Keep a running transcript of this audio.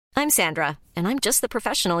I'm Sandra, and I'm just the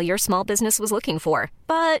professional your small business was looking for.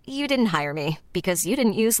 But you didn't hire me because you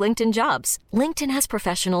didn't use LinkedIn Jobs. LinkedIn has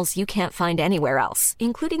professionals you can't find anywhere else,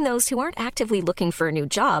 including those who aren't actively looking for a new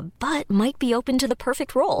job, but might be open to the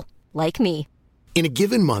perfect role, like me. In a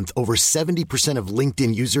given month, over 70% of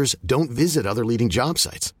LinkedIn users don't visit other leading job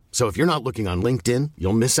sites. So if you're not looking on LinkedIn,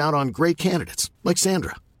 you'll miss out on great candidates like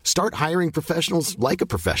Sandra. Start hiring professionals like a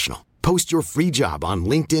professional. Post your free job on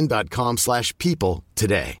linkedin.com/people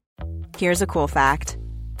today. Here's a cool fact.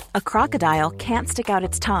 A crocodile can't stick out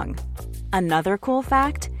its tongue. Another cool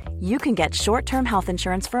fact, you can get short-term health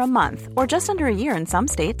insurance for a month or just under a year in some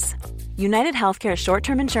states. United Healthcare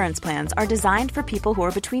short-term insurance plans are designed for people who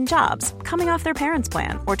are between jobs, coming off their parents'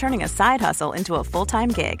 plan, or turning a side hustle into a full-time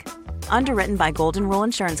gig. Underwritten by Golden Rule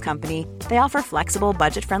Insurance Company, they offer flexible,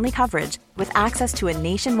 budget-friendly coverage with access to a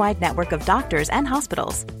nationwide network of doctors and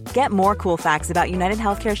hospitals. Get more cool facts about United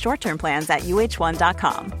Healthcare short-term plans at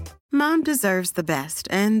uh1.com. Mom deserves the best,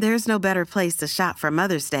 and there's no better place to shop for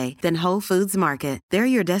Mother's Day than Whole Foods Market. They're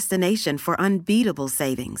your destination for unbeatable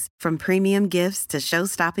savings, from premium gifts to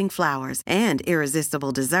show-stopping flowers and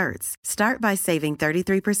irresistible desserts. Start by saving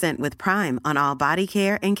 33% with Prime on all body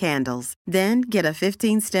care and candles. Then get a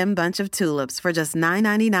 15-stem bunch of tulips for just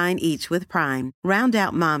 $9.99 each with Prime. Round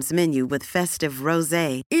out Mom's menu with festive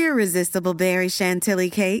rosé, irresistible berry chantilly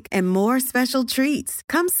cake, and more special treats.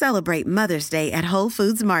 Come celebrate Mother's Day at Whole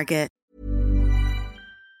Foods Market.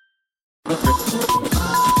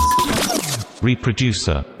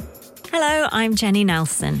 Reproducer. Hello, I'm Jenny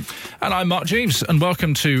Nelson. And I'm Mark Jeeves, and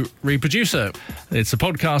welcome to Reproducer. It's a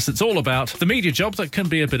podcast that's all about the media job that can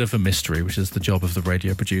be a bit of a mystery, which is the job of the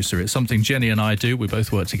radio producer. It's something Jenny and I do. We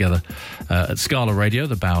both work together at Scala Radio,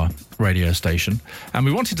 the Bauer radio station. And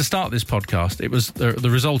we wanted to start this podcast. It was the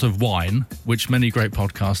result of wine, which many great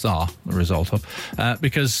podcasts are the result of,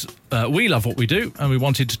 because we love what we do, and we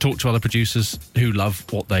wanted to talk to other producers who love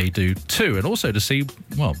what they do too, and also to see,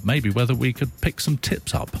 well, maybe whether we could pick some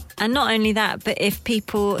tips up. And not only that, but if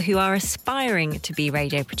people who are aspiring to be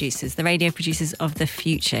radio producers, the radio producers of the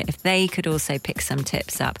future, if they could also pick some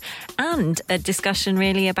tips up. And a discussion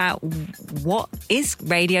really about what is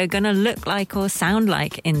radio going to look like or sound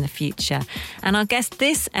like in the future. And our guest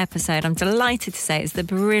this episode, I'm delighted to say, is the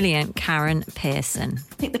brilliant Karen Pearson.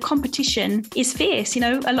 I think the competition is fierce. You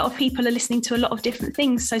know, a lot of people are listening to a lot of different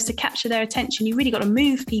things. So to capture their attention, you really got to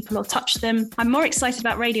move people or touch them. I'm more excited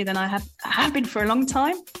about radio than I have been for a long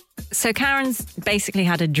time. So Karen's basically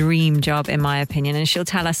had a dream job, in my opinion, and she'll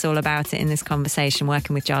tell us all about it in this conversation,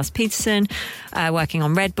 working with Giles Peterson, working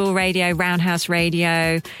on Red Bull Radio, Roundhouse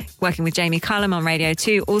Radio, working with Jamie Cullum on Radio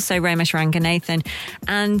 2, also Ramesh Ranganathan.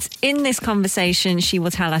 And in this conversation, she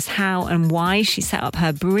will tell us how and why she set up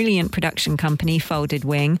her brilliant production company, Folded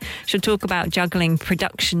Wing. She'll talk about juggling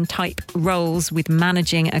production-type roles with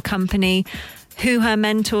managing a company, who her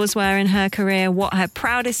mentors were in her career, what her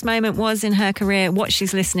proudest moment was in her career, what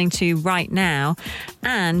she's listening to right now,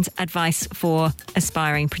 and advice for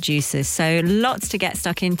aspiring producers. So lots to get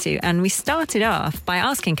stuck into. And we started off by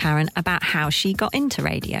asking Karen about how she got into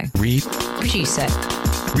radio. Reproducer.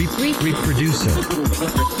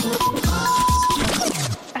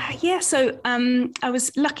 So I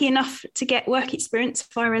was lucky enough to get work experience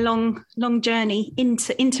via a long journey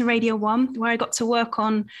into Radio 1, where I got to work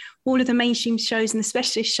on all of the mainstream shows and the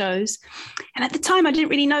specialist shows. And at the time, I didn't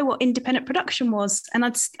really know what independent production was. And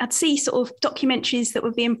I'd see sort of documentaries that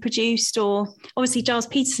were being produced, or obviously Giles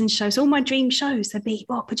Peterson's shows, all my dream shows, they'd be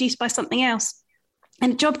produced by something else.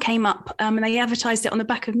 And a job came up and they advertised it on the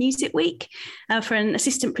back of Music Week for an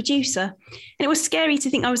assistant producer. And it was scary to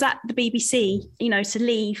think I was at the BBC, to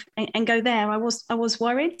leave and go there. I was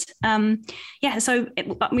worried.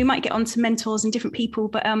 But we might get on to mentors and different people.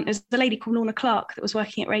 But there was a lady called Lorna Clark that was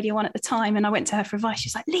working at Radio 1 at the time. And I went to her for advice. She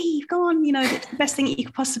was like, leave, go on, it's the best thing that you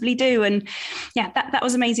could possibly do. And that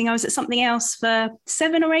was amazing. I was at something else for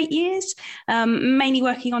 7 or 8 years, mainly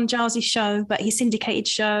working on Giles' show, but his syndicated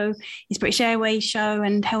show, his British Airways show,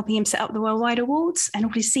 and helping him set up the Worldwide Awards and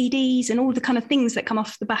all his CDs and all the kind of things that come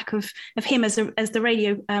off the back of him as the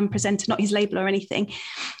radio presenter, not his label or anything.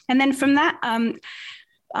 And then from that,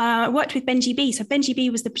 I worked with Benji B. So Benji B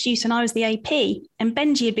was the producer and I was the AP. And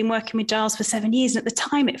Benji had been working with Giles for 7 years. And at the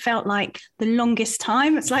time, it felt like the longest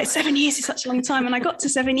time. It's like 7 years is such a long time. And I got to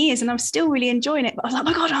 7 years and I was still really enjoying it. But I was like,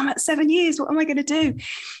 oh my God, I'm at 7 years. What am I going to do?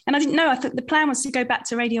 And I didn't know. I thought the plan was to go back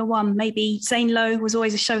to Radio 1. Maybe Zane Lowe was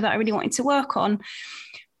always a show that I really wanted to work on.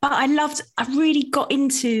 But I really got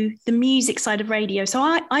into the music side of radio. So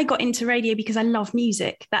I got into radio because I love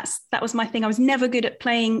music. That was my thing. I was never good at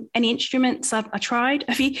playing any instruments. I tried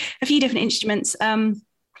a few different instruments.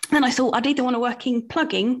 And I thought I'd either want to work in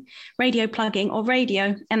radio plugging or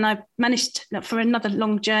radio. And I managed for another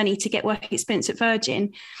long journey to get work experience at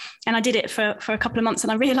Virgin. And I did it for a couple of months.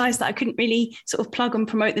 And I realized that I couldn't really sort of plug and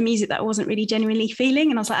promote the music that I wasn't really genuinely feeling.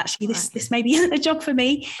 And I was like, actually, this maybe isn't a job for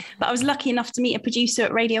me. But I was lucky enough to meet a producer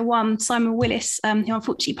at Radio 1, Simon Willis, who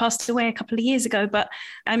unfortunately passed away a couple of years ago. But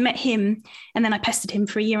I met him and then I pestered him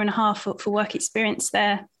for a year and a half for work experience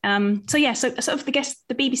there. So sort of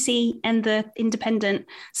the BBC and the independent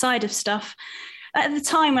side of stuff. At the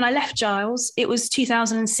time when I left Giles, it was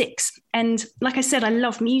 2006. And like I said, I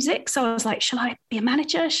love music. So I was like, shall I be a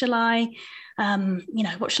manager? Shall I,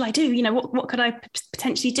 what shall I do? What could I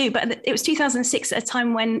potentially do? But it was 2006 at a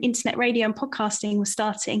time when internet radio and podcasting was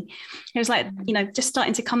starting. It was like, just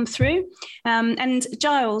starting to come through. And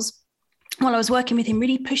Giles, while I was working with him,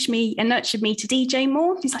 really pushed me and nurtured me to DJ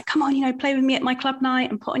more. He's like, come on, play with me at my club night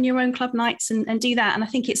and put on your own club nights and do that. And I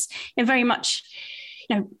think it's very much,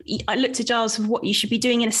 I looked to Giles for what you should be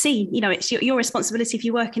doing in a scene. It's your responsibility if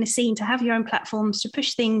you work in a scene to have your own platforms, to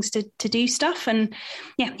push things, to do stuff. And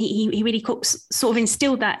yeah, he really sort of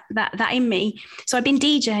instilled that in me. So I'd been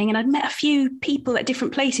DJing and I'd met a few people at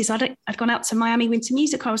different places. I'd gone out to Miami Winter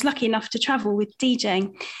Music. I was lucky enough to travel with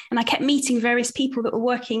DJing, and I kept meeting various people that were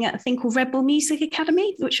working at a thing called Red Bull Music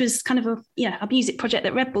Academy, which was kind of a music project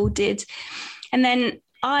that Red Bull did. And then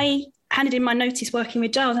I handed in my notice working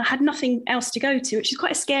with Giles. I had nothing else to go to, which is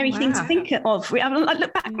quite a scary thing to think of. I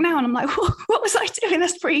look back now and I'm like, what was I doing?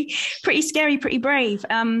 That's pretty scary, pretty brave.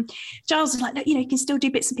 Giles was like, look, you can still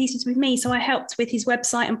do bits and pieces with me. So I helped with his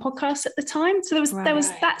website and podcast at the time. So there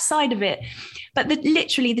was that side of it. But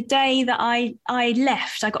literally the day that I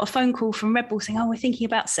left, I got a phone call from Red Bull saying, we're thinking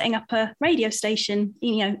about setting up a radio station,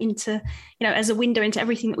 as a window into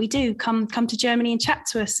everything that we do. Come to Germany and chat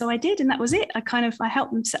to us. So I did, and that was it. I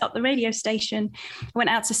helped them set up the radio station. I went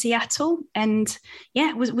out to Seattle and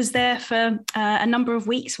was there for a number of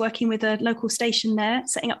weeks working with a local station there,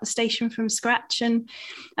 setting up the station from scratch. And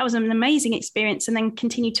that was an amazing experience, and then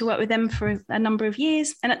continued to work with them for a number of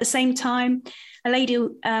years. And at the same time, a lady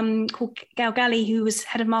called Gail Galley, who was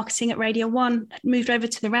head of marketing at Radio 1, had moved over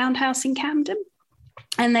to the Roundhouse in Camden.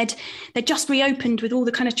 And they'd just reopened with all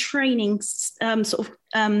the kind of training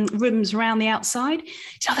rooms around the outside.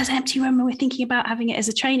 So there's an empty room and we're thinking about having it as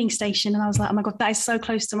a training station. And I was like, oh my God, that is so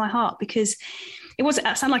close to my heart, because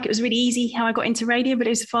it sounded like it was really easy how I got into radio, but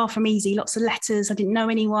it was far from easy. Lots of letters. I didn't know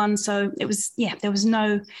anyone. So it was, there was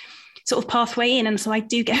no sort of pathway in. And so I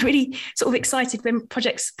do get really sort of excited when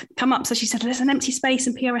projects come up. So she said, there's an empty space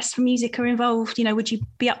and PRS for music are involved. Would you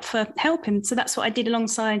be up for helping? So that's what I did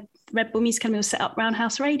alongside Red Bull Music Academy. Was set up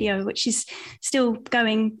Roundhouse Radio, which is still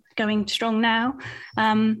going strong now.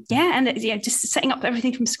 Just setting up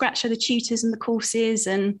everything from scratch, so the tutors and the courses,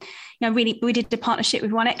 and really we did a partnership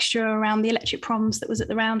with One Extra around the electric proms that was at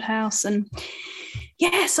the Roundhouse. And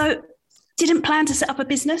so didn't plan to set up a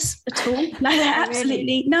business at all. No,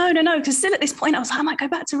 absolutely. Really? No. Because still at this point, I was like, I might go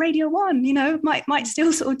back to Radio 1, might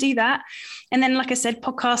still sort of do that. And then, like I said,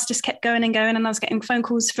 podcast just kept going and going. And I was getting phone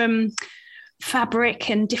calls from Fabric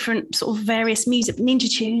and different sort of various music, Ninja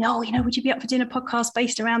Tune. Would you be up for doing a podcast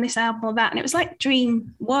based around this album or that? And it was like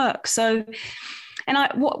dream work. So, and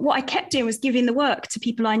what I kept doing was giving the work to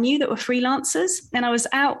people I knew that were freelancers. And I was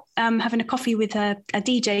out having a coffee with a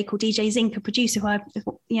DJ called DJ Zink, a producer who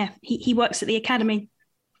he works at the Academy.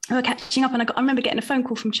 We were catching up, and I remember getting a phone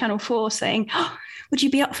call from Channel 4 saying, would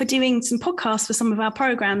you be up for doing some podcasts for some of our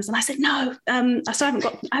programs? And I said, no, I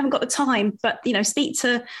haven't got the time, but speak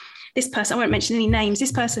to this person. I won't mention any names.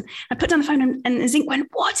 This person. I put down the phone and Zink went,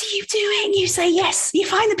 what are you doing? You say yes, you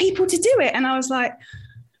find the people to do it. And I was like,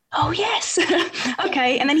 oh yes.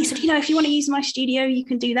 Okay. And then he said, if you want to use my studio, you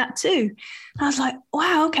can do that too. And I was like,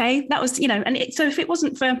 wow, okay. That was, so if it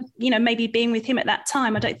wasn't for, maybe being with him at that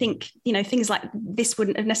time, I don't think, things like this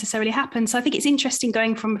wouldn't have necessarily happened. So I think it's interesting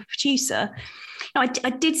going from a producer. I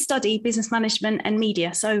did study business management and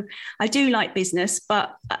media, so I do like business,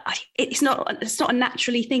 but it's not a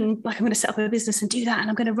naturally thing. Like, I'm going to set up a business and do that, and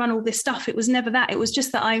I'm going to run all this stuff. It was never that. It was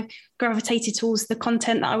just that I gravitated towards the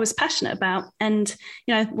content that I was passionate about, and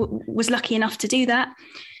was lucky enough to do that.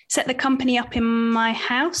 Set the company up in my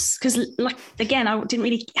house because, like, again, I didn't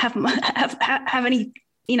really have any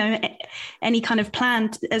any kind of plan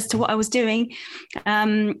as to what I was doing.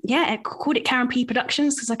 I called it Karen P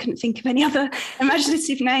Productions because I couldn't think of any other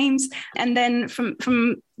imaginative names. And then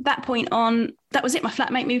from that point on, that was it. My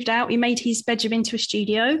flatmate moved out. We made his bedroom into a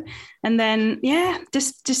studio. And then,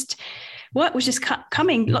 just work was just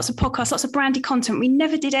coming. Lots of podcasts, lots of branded content. We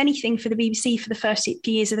never did anything for the BBC for the first few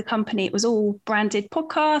years of the company. It was all branded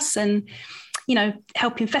podcasts and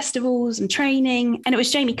helping festivals and training. And it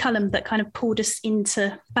was Jamie Cullum that kind of pulled us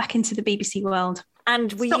back into the BBC world.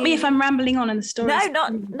 And Stop me if I'm rambling on in the story. No,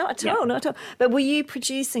 not at all, not at all. But were you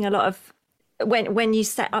producing a lot of, when you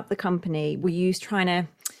set up the company, were you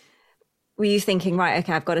thinking, right,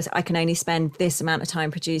 okay, I can only spend this amount of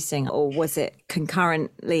time producing, or was it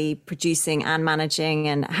concurrently producing and managing?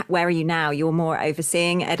 And where are you now? You're more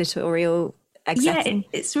overseeing editorial executive? Yeah,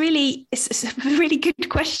 it's a really good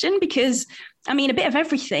question, because a bit of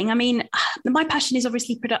everything. My passion is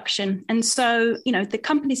obviously production. And so, the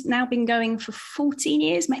company's now been going for 14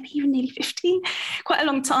 years, maybe even nearly 15, quite a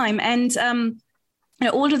long time. And,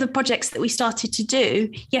 all of the projects that we started to do,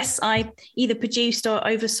 yes, I either produced or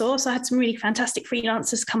oversaw. So I had some really fantastic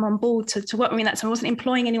freelancers come on board to work with me. So I wasn't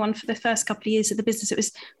employing anyone for the first couple of years of the business. It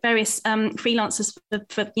was various freelancers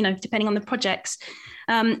for depending on the projects.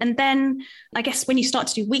 And then I guess when you start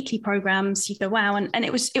to do weekly programs, you go, wow. And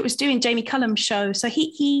it was doing Jamie Cullum's show. So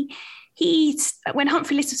he when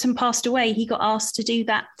Humphrey Lyttelton passed away, he got asked to do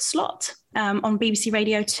that slot on BBC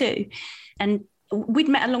Radio 2. And we'd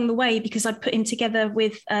met along the way because I'd put him together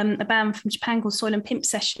with a band from Japan called Soil and Pimp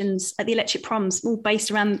Sessions at the Electric Proms, all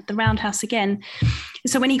based around the Roundhouse again.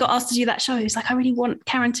 And so when he got asked to do that show, he was like, I really want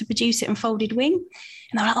Karen to produce it and Folded Wing.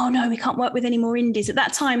 And they were like, oh no, we can't work with any more indies. At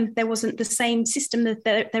that time, there wasn't the same system that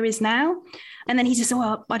there is now. And then he just said,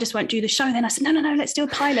 well, I just won't do the show. Then I said, no, let's do a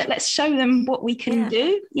pilot. Let's show them what we can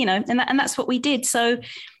do, and that's what we did. So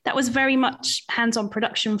that was very much hands-on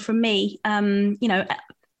production from me,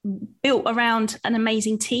 built around an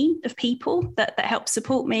amazing team of people that helped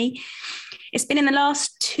support me. It's been in the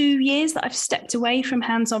last 2 years that I've stepped away from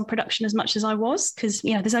hands-on production as much as I was, because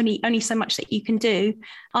there's only so much that you can do.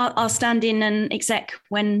 I'll stand in and exec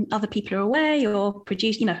when other people are away, or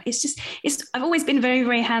produce. I've always been very,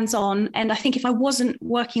 very hands-on, and I think if I wasn't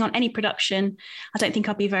working on any production, I don't think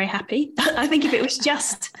I'd be very happy. I think if it was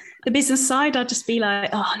just the business side, I'd just be like,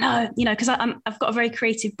 oh no, because I've got a very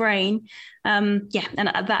creative brain. And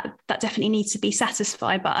that definitely needs to be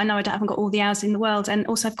satisfied, but I know I haven't got all the hours in the world. And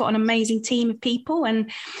also I've got an amazing team of people,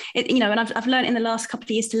 and I've learned in the last couple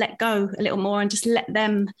of years to let go a little more and just let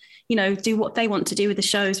them, do what they want to do with the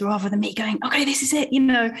shows, rather than me going, okay, this is it,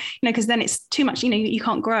 because then it's too much, you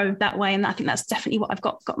can't grow that way. And I think that's definitely what I've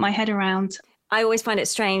got my head around. I always find it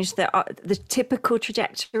strange that the typical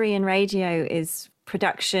trajectory in radio is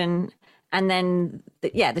production, and then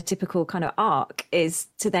the typical kind of arc is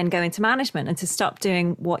to then go into management and to stop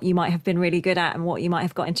doing what you might have been really good at and what you might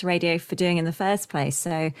have got into radio for doing in the first place.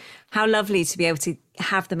 So how lovely to be able to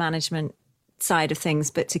have the management side of things,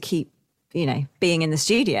 but to keep being in the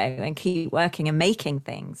studio and keep working and making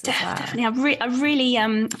things. Definitely. I really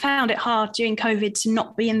found it hard during COVID to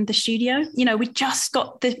not be in the studio. We just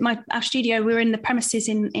got our studio. We were in the premises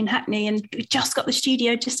in Hackney, and we just got the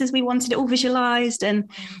studio just as we wanted it, all visualized, and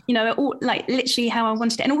all like literally how I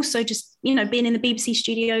wanted it. And also just being in the BBC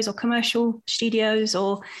studios or commercial studios,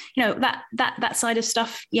 or that side of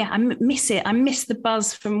stuff. Yeah, I miss it. I miss the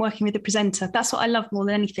buzz from working with the presenter. That's what I love more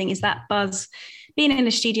than anything, is that buzz, being in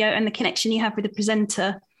the studio and the connection you have with the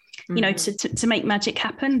presenter, to make magic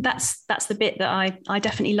happen. That's the bit that I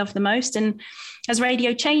definitely love the most. And as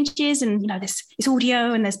radio changes, and there's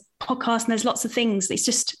audio and there's podcasts and there's lots of things, it's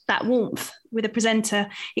just that warmth with a presenter.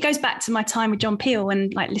 It goes back to my time with John Peel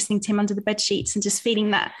and like listening to him under the bed sheets and just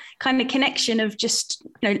feeling that kind of connection of just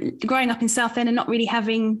growing up in Southend and not really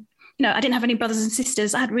having, I didn't have any brothers and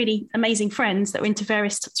sisters. I had really amazing friends that were into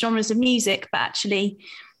various genres of music, but actually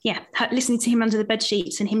listening to him under the bed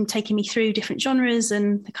sheets and him taking me through different genres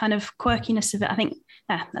and the kind of quirkiness of it, I think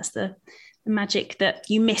that's the magic that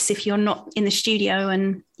you miss if you're not in the studio.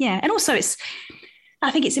 And also I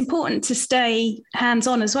think it's important to stay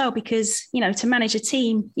hands-on as well, because to manage a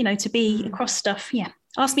team, to be across stuff.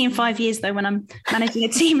 Ask me in 5 years though, when I'm managing a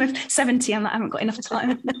team of 70, I'm like, I haven't got enough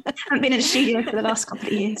time. I haven't been in the studio for the last couple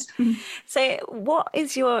of years. So what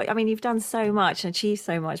is you've done so much and achieved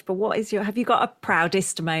so much, but have you got a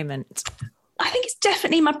proudest moment? I think it's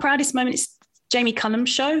definitely my proudest moment. It's Jamie Cullum's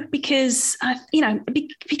show, because,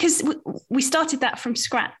 because we started that from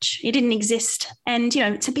scratch. It didn't exist. And,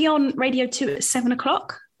 to be on Radio 2 at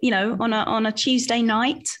 7:00, on a Tuesday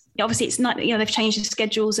night. Obviously, it's not, they've changed the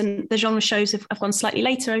schedules and the genre shows have gone slightly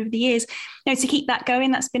later over the years. To keep that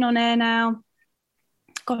going, that's been on air now,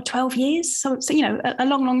 12 years. So a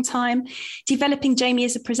long, long time. Developing Jamie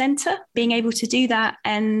as a presenter, being able to do that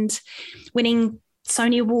and winning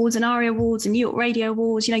Sony Awards and ARIA Awards and New York Radio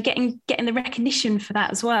Awards, getting the recognition for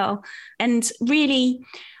that as well. And really,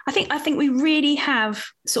 I think we really have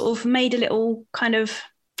sort of made a little kind of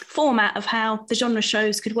format of how the genre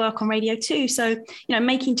shows could work on Radio 2. So,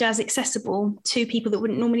 making jazz accessible to people that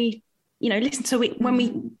wouldn't normally listen to it when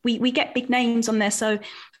we get big names on there. So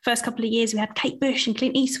first couple of years we had Kate Bush and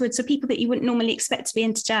Clint Eastwood, so people that you wouldn't normally expect to be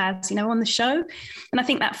into jazz, on the show. And I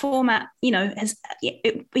think that format, has,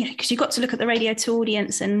 because you've got to look at the Radio 2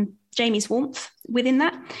 audience and Jamie's warmth within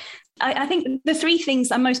that. I think the three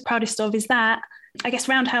things I'm most proudest of is that, I guess,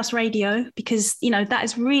 Roundhouse Radio, because, that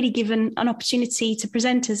has really given an opportunity to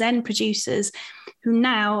presenters and producers who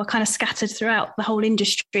now are kind of scattered throughout the whole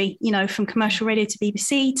industry, from commercial radio to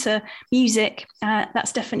BBC to music.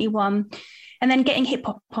 That's definitely one. And then getting hip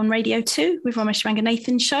hop on Radio 2 with Ramesh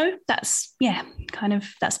Ranganathan's show. That's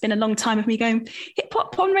been a long time of me going, hip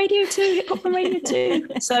hop on Radio 2, hip hop on Radio 2.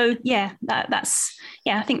 So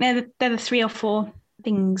I think they're the 3 or 4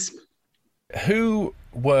 things. Who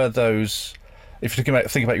were those, if you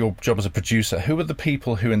think about your job as a producer, who were the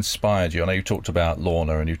people who inspired you? I know you talked about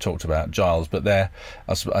Lorna and you talked about Giles, but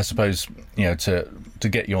I suppose, to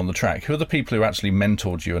get you on the track, who are the people who actually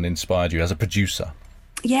mentored you and inspired you as a producer?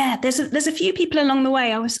 Yeah, there's a few people along the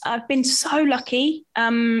way. I've been so lucky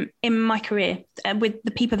in my career with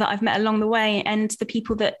the people that I've met along the way and the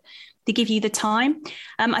people that they give you the time.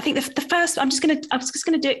 I think the first, I was just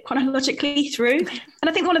gonna do it chronologically through, and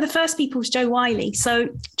I think one of the first people was Jo Wiley. So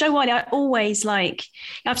Jo Wiley,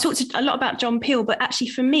 I've talked a lot about John Peel, but actually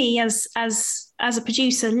for me as a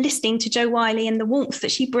producer, listening to Jo Wiley and the warmth that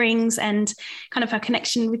she brings and kind of her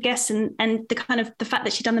connection with guests and the kind of the fact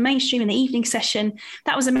that she'd done the mainstream and the evening session,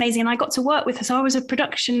 that was amazing. And I got to work with her. So I was a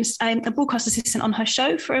broadcast assistant on her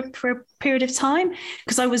show for a period of time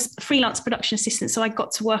because I was a freelance production assistant. So I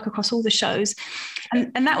got to work across all the shows.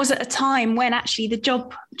 And that was at a time when actually the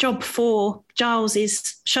job for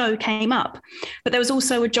Giles's show came up, but there was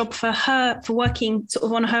also a job for her for working sort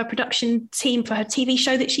of on her production team for her TV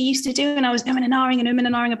show that she used to do. And I was umming and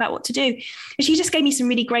ahhing about what to do. And she just gave me some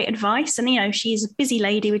really great advice. And, she's a busy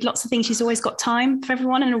lady with lots of things. She's always got time for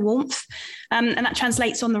everyone and a warmth. And that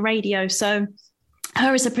translates on the radio. So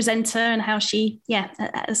her as a presenter and how she,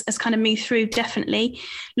 has kind of moved through, definitely.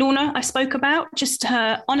 Lorna, I spoke about, just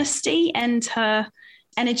her honesty and her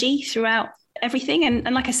energy throughout everything.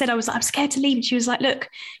 And like I said, I'm scared to leave. And she was like, look,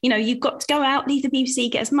 you've got to go out, leave the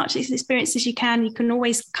BBC, get as much experience as you can. You can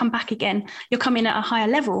always come back again. You're coming at a higher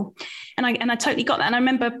level. And I totally got that. And I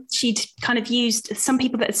remember she'd kind of used some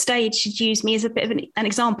people that had stayed, she'd used me as a bit of an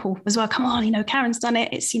example as well. Come on, Karen's done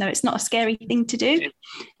it. It's, it's not a scary thing to do.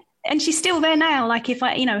 And she's still there now. Like if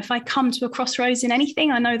I come to a crossroads in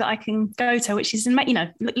anything, I know that I can go to her, which is,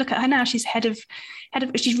 look at her now. She's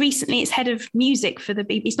she's recently head of music for the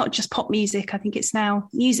BBC. It's not just pop music. I think it's now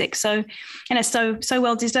music. So, and it's so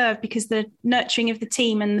well deserved because the nurturing of the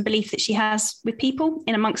team and the belief that she has with people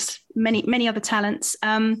in amongst many other talents.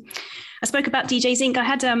 I spoke about DJ Zinc. I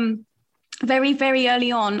had very, very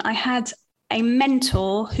early on, I had a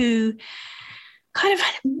mentor who kind of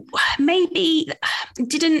maybe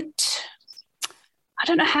didn't, I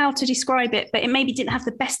don't know how to describe it, but it maybe didn't have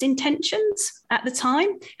the best intentions at the time.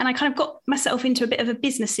 And I kind of got myself into a bit of a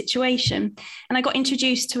business situation. And I got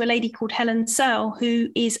introduced to a lady called Helen Searle, who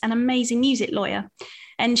is an amazing music lawyer.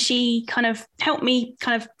 And she kind of helped me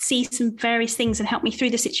kind of see some various things and helped me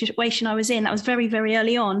through the situation I was in. That was very, very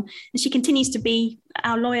early on. And she continues to be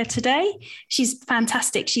our lawyer today. She's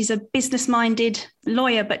fantastic. She's a business-minded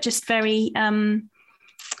lawyer, but just very,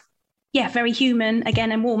 very human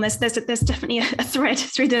again and warm. There's definitely a thread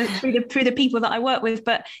through the people that I work with.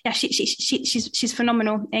 But yeah, she's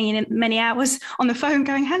phenomenal. And many hours on the phone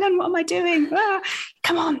going, Helen, what am I doing?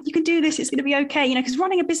 Come on, you can do this. It's going to be okay. Because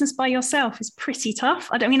running a business by yourself is pretty tough.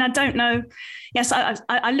 I don't know. Yes,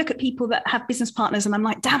 I look at people that have business partners and I'm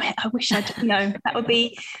like, damn it, I wish I'd, that would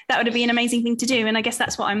have been an amazing thing to do. And I guess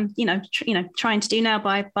that's what I'm, trying to do now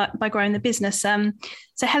by growing the business.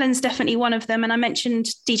 So Helen's definitely one of them. And I mentioned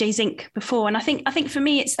DJ Zinc before. And I think for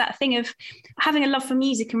me, it's that thing of having a love for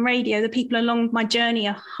music and radio. The people along my journey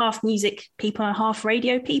are half music people and half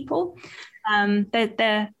radio people.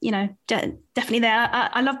 They're definitely there.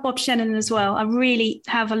 I love Bob Shannon as well. I really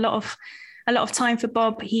have a lot of time for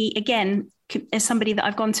Bob. He, again, as somebody that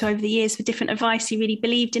I've gone to over the years for different advice, he really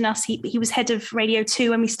believed in us. He was head of Radio 2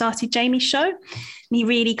 when we started Jamie's show. And he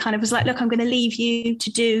really kind of was like, look, I'm going to leave you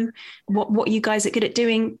to do what you guys are good at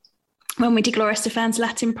doing when we did Gloria Estefan's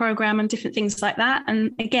Latin program and different things like that.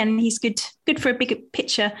 And again, he's good for a bigger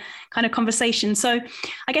picture kind of conversation. So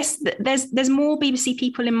I guess there's more BBC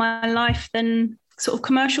people in my life than sort of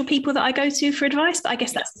commercial people that I go to for advice. But I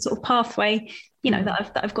guess that's the sort of pathway,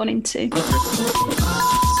 that I've gone into.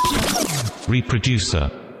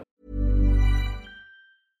 Reproducer.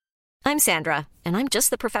 I'm Sandra, and I'm just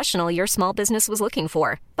the professional your small business was looking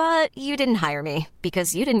for. But you didn't hire me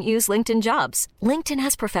because you didn't use LinkedIn Jobs. LinkedIn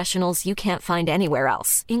has professionals you can't find anywhere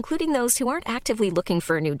else, including those who aren't actively looking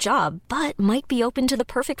for a new job, but might be open to the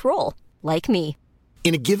perfect role, like me.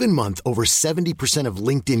 In a given month, over 70% of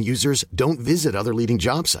LinkedIn users don't visit other leading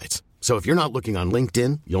job sites. So if you're not looking on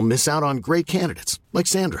LinkedIn, you'll miss out on great candidates like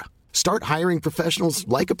Sandra. Start hiring professionals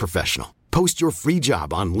like a professional. Post your free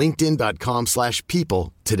job on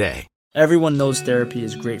linkedin.com/people today. Everyone knows therapy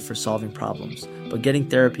is great for solving problems, but getting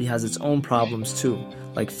therapy has its own problems too,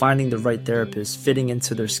 like finding the right therapist, fitting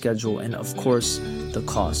into their schedule, and of course, the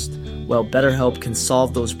cost. Well, BetterHelp can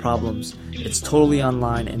solve those problems. It's totally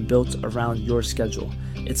online and built around your schedule.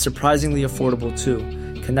 It's surprisingly affordable too.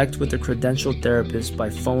 Connect with a credentialed therapist by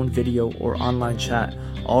phone, video, or online chat,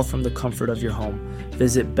 all from the comfort of your home.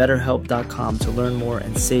 Visit BetterHelp.com to learn more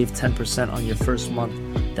and save 10% on your first month.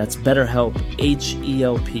 That's BetterHelp,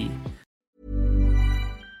 H-E-L-P.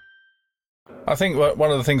 I think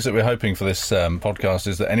one of the things that we're hoping for this podcast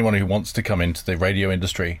is that anyone who wants to come into the radio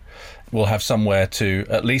industry will have somewhere to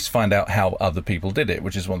at least find out how other people did it,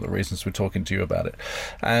 which is one of the reasons we're talking to you about it.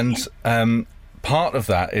 And part of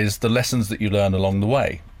that is the lessons that you learn along the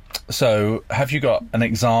way. So have you got an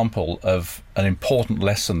example of an important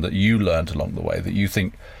lesson that you learned along the way that you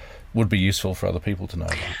think would be useful for other people to know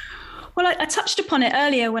about? Well, I touched upon it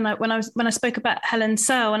earlier when I spoke about Helen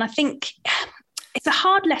Searle, and I think it's a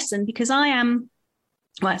hard lesson because I am.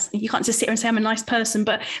 Well, you can't just sit here and say I'm a nice person,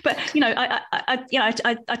 but you know,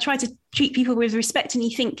 I try to treat people with respect, and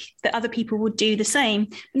you think that other people would do the same.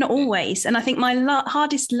 Not always. And I think my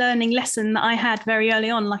hardest learning lesson that I had very early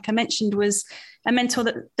on, like I mentioned, was a mentor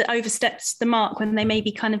that oversteps the mark when they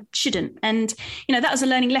maybe kind of shouldn't. And, you know, that was a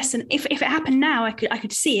learning lesson. If it happened now, I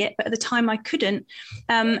could see it, but at the time I couldn't.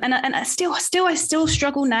 And I still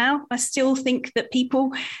struggle now. I still think that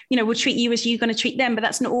people, you know, will treat you as you're going to treat them, but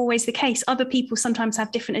that's not always the case. Other people sometimes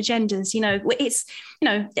have different agendas. You know, it's, you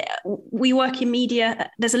know, we work in media.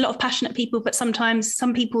 There's a lot of passionate people, but sometimes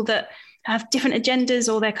some people that have different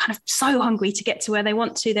agendas, or they're kind of so hungry to get to where they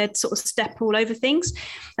want to, they'd sort of step all over things.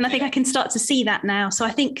 And I think I can start to see that now. So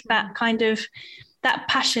I think that kind of, that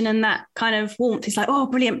passion and that kind of warmth is like, oh,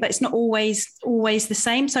 brilliant, but it's not always the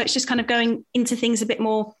same. So it's just kind of going into things a bit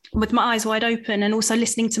more with my eyes wide open, and also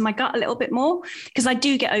listening to my gut a little bit more, because I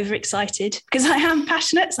do get overexcited because I am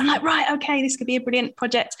passionate. So I'm like, right, okay, this could be a brilliant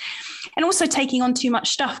project. And also taking on too much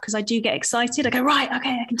stuff, because I do get excited. I go, right,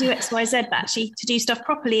 okay, I can do X, Y, Z. But actually to do stuff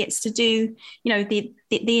properly, it's to do, you know, the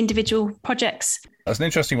individual projects. That's an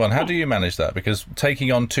interesting one. How do you manage that? Because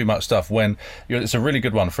taking on too much stuff it's a really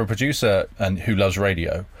good one for a producer and who loves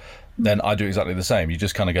radio. Then I do exactly the same. You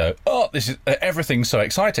just kind of go, oh, this is everything's so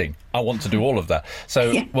exciting. I want to do all of that.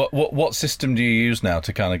 So yeah. What system do you use now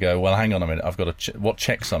to kind of go, well, hang on a minute, I've got what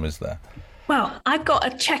checksum is there? Well, I've got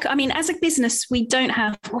a check. I mean, as a business, we don't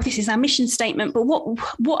have, this is our mission statement, but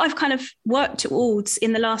what I've kind of worked towards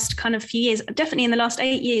in the last kind of few years, definitely in the last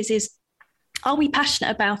 8 years, is, are we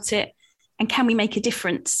passionate about it? And can we make a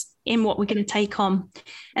difference in what we're going to take on?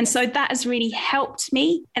 And so that has really helped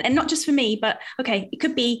me. And not just for me, but okay, it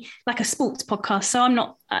could be like a sports podcast. So I'm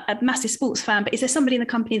not a massive sports fan, but is there somebody in the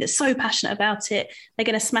company that's so passionate about it, they're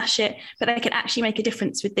going to smash it, but they can actually make a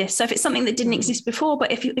difference with this? So if it's something that didn't exist before,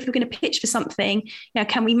 but if you're going to pitch for something, you know,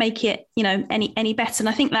 can we make it, you know, any better? And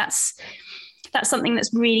I think that's something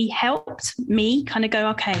that's really helped me kind of go,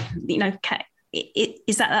 okay, you know,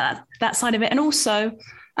 is that side of it? And also,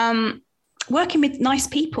 working with nice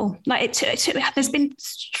people. Like there's been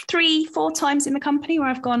 3-4 times in the company where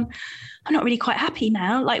I've gone, I'm not really quite happy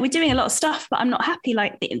now. Like, we're doing a lot of stuff, but I'm not happy.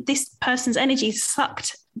 Like, this person's energy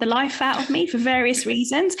sucked the life out of me for various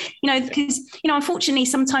reasons, you know, because, you know, unfortunately,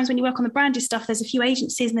 sometimes when you work on the branded stuff, there's a few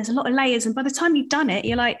agencies and there's a lot of layers. And by the time you've done it,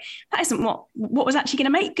 you're like, that isn't what was actually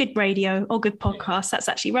going to make good radio or good podcasts. That's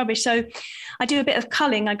actually rubbish. So I do a bit of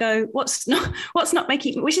culling. I go, what's not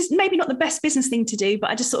making, which is maybe not the best business thing to do,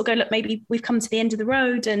 but I just sort of go, look, maybe we've come to the end of the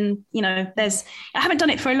road. And, you know, I haven't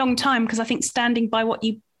done it for a long time, because I think standing by what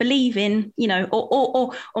you believe in, you know,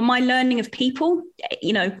 or my learning of people,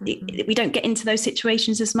 you know, we don't get into those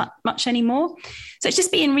situations as much anymore. So it's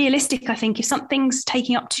just being realistic. I think if something's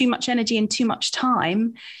taking up too much energy and too much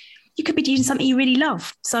time, you could be doing something you really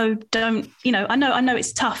love. So don't, you know, I know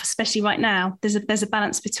it's tough, especially right now. There's a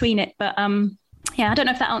balance between it, but yeah, I don't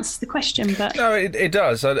know if that answers the question, but no, it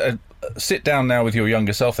does. Sit down now with your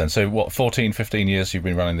younger self then. So what, 14, 15 years you've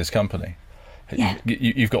been running this company? Yeah.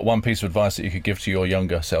 You've got one piece of advice that you could give to your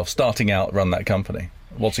younger self starting out, run that company.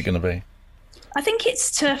 What's it going to be? I think it's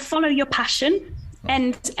to follow your passion.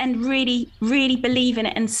 and really, really believe in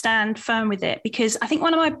it and stand firm with it. Because I think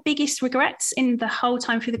one of my biggest regrets in the whole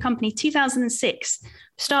time through the company, 2006,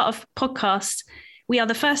 start of podcast, we are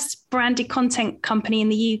the first branded content company in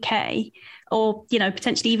the UK, or,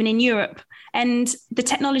 potentially even in Europe. And the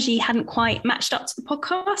technology hadn't quite matched up to the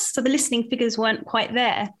podcast. So the listening figures weren't quite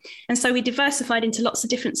there. And so we diversified into lots of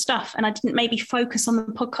different stuff. And I didn't maybe focus on the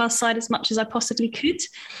podcast side as much as I possibly could.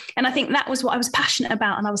 And I think that was what I was passionate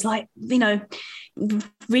about. And I was like,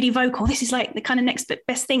 really vocal. This is like the kind of next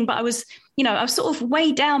best thing. But I was sort of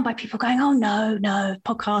weighed down by people going, oh, no,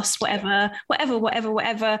 podcast, whatever,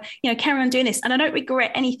 carry on doing this. And I don't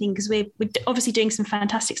regret anything, because we're obviously doing some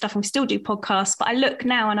fantastic stuff and we still do podcasts. But I look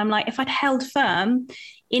now and I'm like, if I'd held firm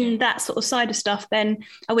in that sort of side of stuff, then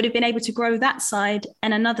I would have been able to grow that side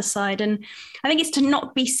and another side. And I think it's to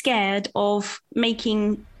not be scared of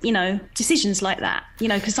making, decisions like that,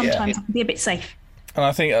 because sometimes it can be a bit safe. And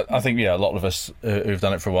I think, a lot of us who've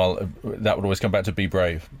done it for a while, that would always come back to be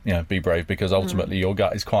brave. Be brave, because ultimately your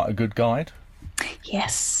gut is quite a good guide.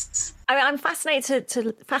 Yes. I mean, I'm fascinated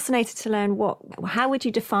to learn how would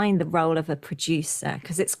you define the role of a producer?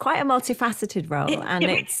 Because it's quite a multifaceted role,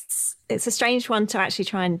 it's a strange one to actually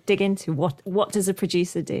try and dig into. What does a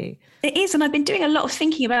producer do? It is, and I've been doing a lot of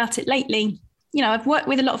thinking about it lately. I've worked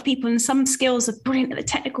with a lot of people, and some skills are brilliant at the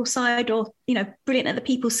technical side, or, brilliant at the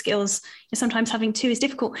people skills. Sometimes having two is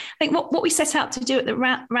difficult. I think what we set out to do at the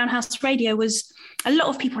Roundhouse Radio was, a lot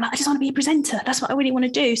of people were like, I just want to be a presenter. That's what I really want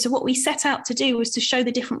to do. So what we set out to do was to show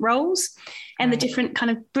the different roles and the different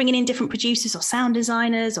kind of bringing in different producers or sound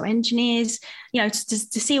designers or engineers, to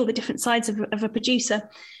see all the different sides of a producer.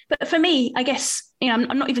 But for me, I guess,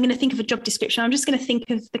 I'm not even going to think of a job description. I'm just going to think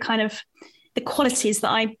of the kind of the qualities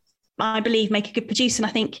that I believe make a good producer. And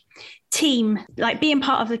I think team, like being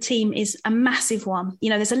part of the team, is a massive one.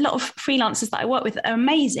 There's a lot of freelancers that I work with that are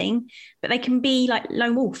amazing, but they can be like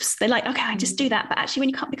lone wolves. They're like, okay, I just do that. But actually, when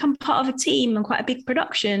you can't become part of a team and quite a big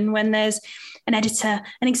production, when there's an editor,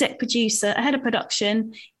 an exec producer, a head of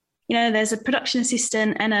production, there's a production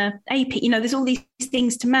assistant and a AP, there's all these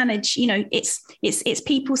things to manage. It's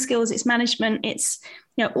people skills, it's management, it's,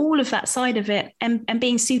 all of that side of it, and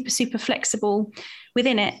being super, super flexible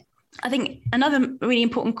within it. I think another really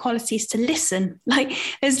important quality is to listen. Like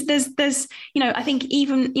there's, I think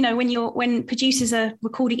even, when producers are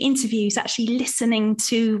recording interviews, actually listening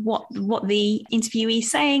to what the interviewee is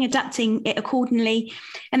saying, adapting it accordingly,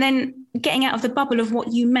 and then getting out of the bubble of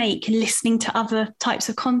what you make and listening to other types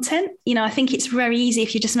of content. I think it's very easy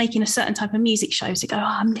if you're just making a certain type of music show to go, oh,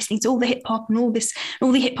 I'm listening to all the hip hop and all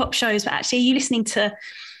the hip hop shows, but actually you're listening to,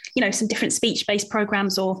 some different speech-based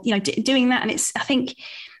programs, or, doing that. And I think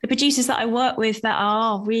the producers that I work with that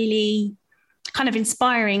are really kind of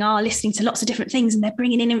inspiring are listening to lots of different things, and they're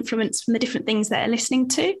bringing in influence from the different things that they're listening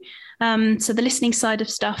to. So the listening side of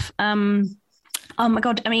stuff, oh my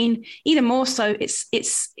God, I mean, even more so, it's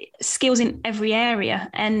skills in every area.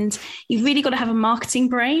 And you've really got to have a marketing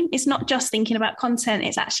brain. It's not just thinking about content,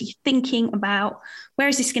 it's actually thinking about where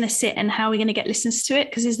is this going to sit and how are we going to get listeners to it?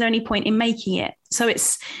 Because is there any point in making it? So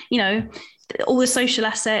it's, all the social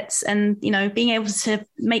assets and, being able to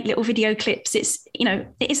make little video clips. It's,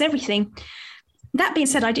 it is everything. That being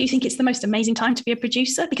said, I do think it's the most amazing time to be a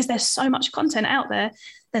producer, because there's so much content out there.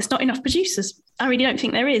 There's not enough producers. I really don't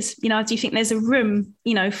think there is. I do think there's a room,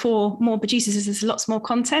 for more producers, as there's lots more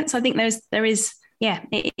content. So I think there is,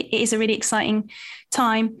 it is a really exciting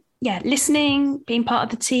time. Yeah, listening, being part of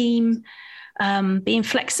the team, being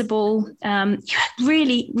flexible. You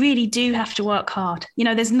really, really do have to work hard.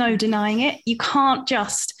 There's no denying it. You can't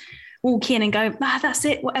just walk in and go, that's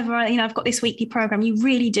it, whatever, I've got this weekly program. You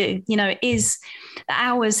really do. It is the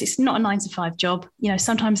hours. It's not a 9 to 5 job.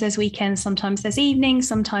 Sometimes there's weekends, sometimes there's evenings,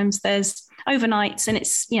 sometimes there's overnights. And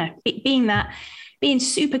it's, being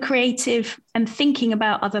super creative and thinking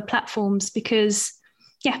about other platforms, because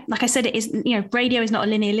like I said, it is, radio is not a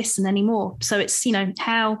linear listen anymore. So it's,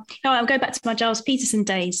 I'll go back to my Giles Peterson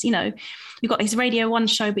days. You've got his Radio 1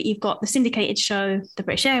 show, but you've got the syndicated show, the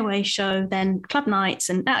British Airways show, then club nights,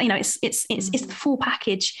 and that, it's the full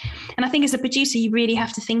package. And I think as a producer, you really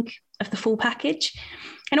have to think of the full package,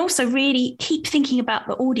 and also really keep thinking about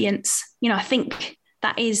the audience. I think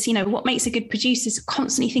that is, what makes a good producer is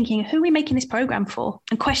constantly thinking, who are we making this program for?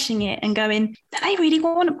 And questioning it and going, are they really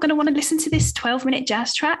going to want to listen to this 12-minute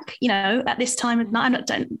jazz track, at this time of night?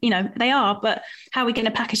 They are, but how are we going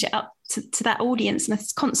to package it up to that audience? And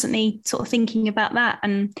it's constantly sort of thinking about that,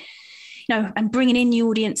 and, and bringing in new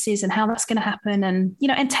audiences and how that's going to happen, and,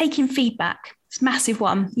 and taking feedback. It's a massive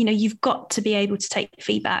one. You know, you've got to be able to take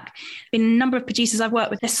feedback. Been a number of producers I've worked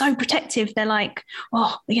with, they're so protective. They're like,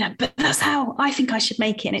 oh, you know, but that's how I think I should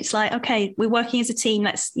make it. And it's like, okay, we're working as a team.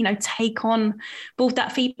 Let's, you know, take on board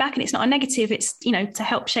that feedback. And it's not a negative. It's, you know, to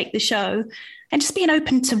help shape the show, and just being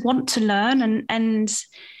open to want to learn. And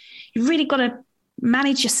you've really got to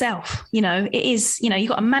manage yourself. You know, it is, you know, you've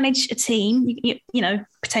got to manage a team, you know,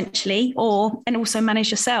 potentially, and also manage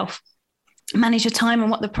yourself. Manage your time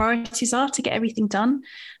and what the priorities are to get everything done.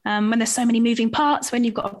 When there's so many moving parts, when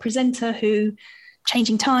you've got a presenter who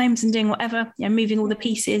changing times and doing whatever, you know, moving all the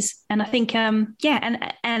pieces. And I think, and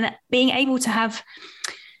being able to have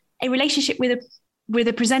a relationship with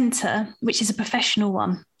a presenter, which is a professional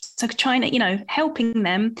one. So trying to, you know, helping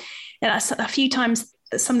them a few times,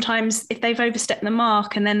 sometimes if they've overstepped the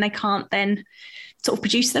mark and then they can't then sort of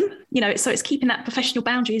produce them, you know, so it's keeping that professional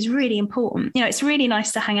boundary is really important. You know, it's really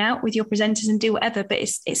nice to hang out with your presenters and do whatever, but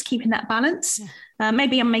it's keeping that balance.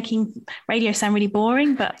 Maybe I'm making radio sound really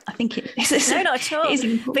boring, but I think it's no, not at all.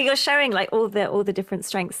 But you're showing like all the different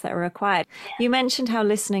strengths that are required. You mentioned how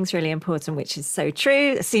listening is really important, which is so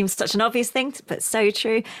true. It seems such an obvious thing, but so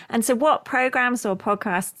true. And so what programs or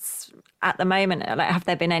podcasts at the moment, like, have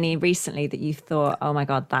there been any recently that you thought, oh my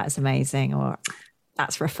God, that is amazing, or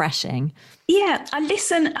that's refreshing? Yeah, I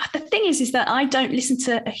listen. The thing is that I don't listen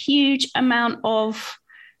to a huge amount of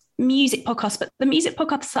music podcasts, but the music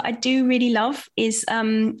podcasts that I do really love is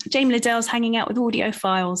Jamie Liddell's Hanging Out with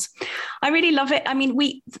Audiophiles. I really love it. I mean,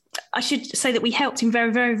 I should say that we helped him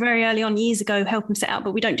very, very, very early on years ago, help him set out,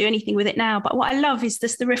 but we don't do anything with it now. But what I love is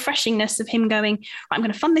this, the refreshingness of him going, right, I'm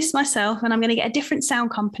going to fund this myself, and I'm going to get a different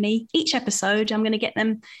sound company each episode. I'm going to get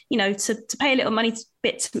them, you know, to pay a little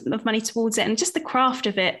bit of money towards it, and just the craft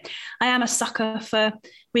of it. I am a sucker for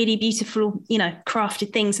really beautiful, you know,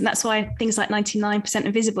 crafted things. And that's why things like 99%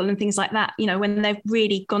 Invisible and things like that, you know, when they've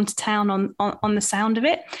really gone to town on the sound of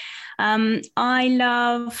it.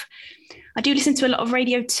 I do listen to a lot of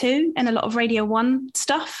Radio 2 and a lot of Radio 1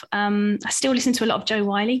 stuff. I still listen to a lot of Jo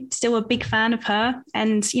Wiley, still a big fan of her,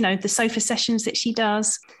 and, you know, the sofa sessions that she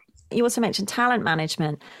does. You also mentioned talent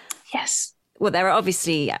management. Yes. Well, there are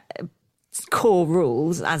obviously core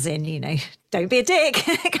rules, as in, you know, don't be a dick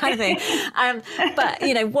kind of thing. But,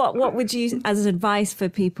 you know, what would you, as advice for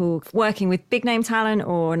people working with big name talent,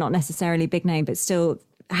 or not necessarily big name, but still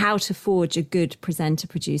how to forge a good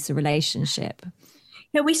presenter-producer relationship?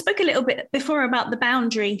 Yeah, we spoke a little bit before about the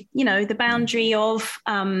boundary, you know, the boundary of,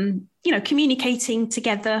 you know, communicating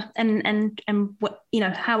together and what, you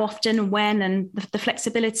know, how often and when, and the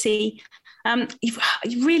flexibility.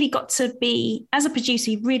 You've really got to be, as a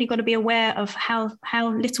producer, you've really got to be aware of how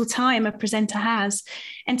little time a presenter has,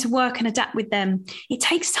 and to work and adapt with them. It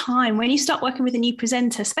takes time when you start working with a new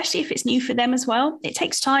presenter, especially if it's new for them as well. It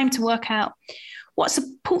takes time to work out what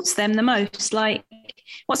supports them the most, like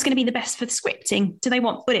what's going to be the best for the scripting. Do they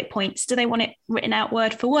want bullet points? Do they want it written out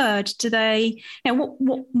word for word? Do they, you know,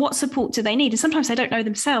 what support do they need? And sometimes they don't know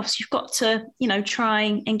themselves. You've got to, you know, try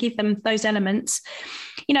and give them those elements,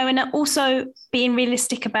 you know, and also being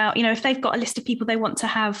realistic about, you know, if they've got a list of people they want to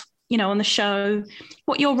have, you know, on the show,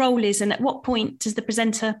 what your role is, and at what point does the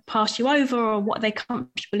presenter pass you over, or what are they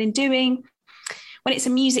comfortable in doing? When it's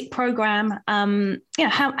a music program, you know,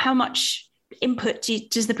 how much input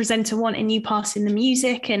does the presenter want in you passing the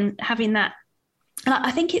music, and having that. And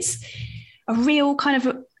I think it's a real kind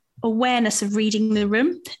of awareness of reading the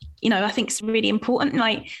room. You know, I think it's really important.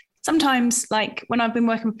 Like sometimes, like when I've been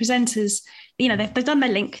working with presenters, you know, they've done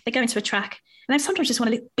their link, they go into a track, and they sometimes just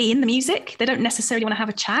want to be in the music. They don't necessarily want to have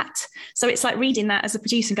a chat. So it's like reading that as a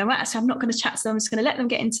producer and going, well, so I'm not going to chat to them. I'm just going to let them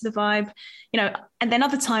get into the vibe, you know. And then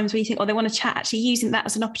other times where you think, oh, they want to chat, actually using that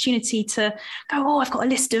as an opportunity to go, oh, I've got a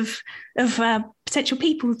list of potential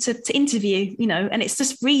people to interview, you know. And it's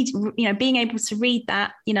just being able to read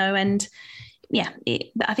that, you know. And yeah,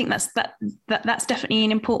 I think that's definitely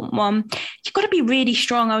an important one. You've got to be really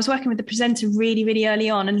strong. I was working with the presenter really, really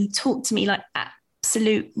early on, and he talked to me like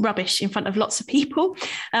absolute rubbish in front of lots of people.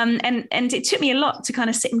 And it took me a lot to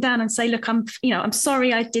kind of sit him down and say, look, I'm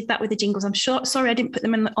sorry I did that with the jingles. I'm sorry I didn't put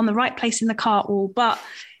them on the right place in the cart wall, but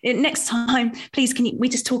next time, please, we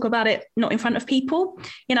just talk about it, not in front of people,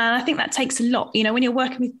 you know. And I think that takes a lot, you know, when you're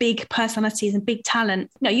working with big personalities and big talent,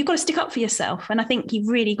 you know, you've got to stick up for yourself. And I think you've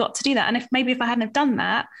really got to do that. And if I hadn't have done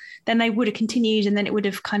that, then they would have continued, and then it would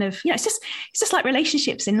have kind of, you know, it's just like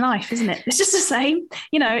relationships in life, isn't it? It's just the same,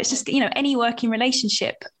 you know. It's just, you know, any working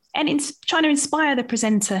relationship, trying to inspire the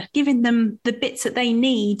presenter, giving them the bits that they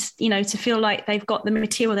need, to feel like they've got the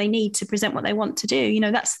material they need to present what they want to do.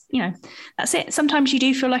 That's it. Sometimes you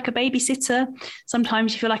do feel like a babysitter.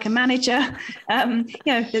 Sometimes you feel like a manager.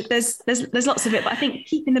 There's lots of it, but I think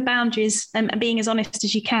keeping the boundaries and being as honest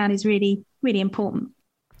as you can is really, really important.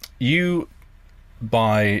 You,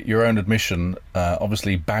 by your own admission,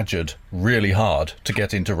 obviously badgered really hard to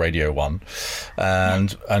get into Radio 1,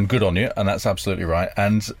 and good on you, and that's absolutely right,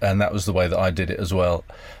 and that was the way that I did it as well,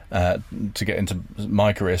 to get into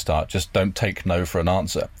my career start. Just don't take no for an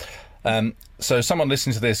answer. So someone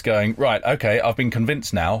listening to this going, right, okay, I've been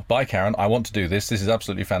convinced now by Karen, I want to do this is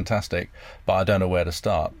absolutely fantastic, but I don't know where to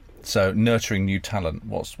start. So nurturing new talent,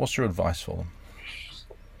 what's your advice for them?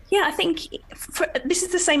 Yeah, I think this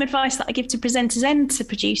is the same advice that I give to presenters and to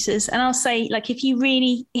producers. And I'll say, like, if you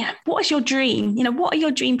really, what is your dream? What are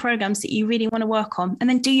your dream programs that you really want to work on? And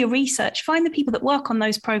then do your research, find the people that work on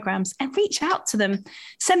those programs and reach out to them,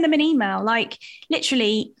 send them an email, like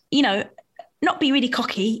literally, not be really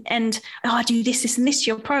cocky and, I do this and this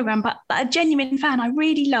to your program, but a genuine fan. I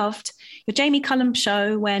really loved your Jamie Cullum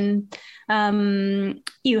show when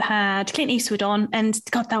you had Clint Eastwood on, and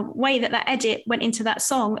God, the way that edit went into that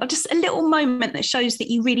song, or just a little moment that shows that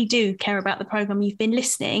you really do care about the program you've been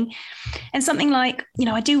listening. And something like,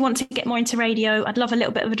 I do want to get more into radio. I'd love a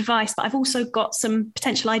little bit of advice, but I've also got some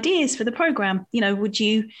potential ideas for the program. Would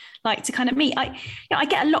you like to kind of meet? I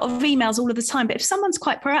get a lot of emails all of the time, but if someone's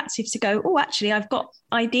quite proactive to go, oh, actually, I've got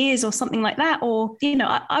ideas or something like that, or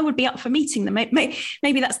I would be up for meeting them.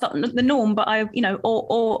 Maybe that's not the norm, but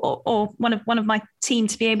or one of my team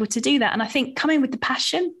to be able to do that. And I think coming with the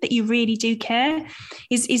passion that you really do care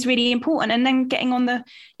is really important. And then getting on the,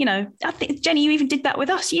 I think Jenny, you even did that with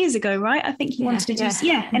us years ago, right? I think you wanted to do,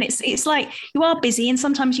 and it's like you are busy and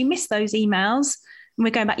sometimes you miss those emails, and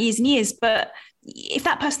we're going back years and years. But if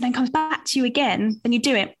that person then comes back to you again, then you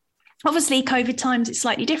do it. Obviously, COVID times, it's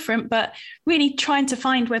slightly different, but really trying to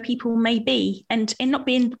find where people may be and not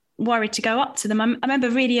being worried to go up to them. I remember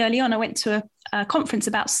really early on, I went to a conference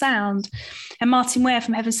about sound, and Martin Ware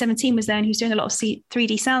from Heaven 17 was there, and he was doing a lot of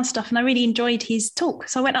 3D sound stuff, and I really enjoyed his talk.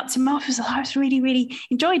 So I went up to him afterwards, I really, really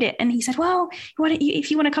enjoyed it. And he said, well, if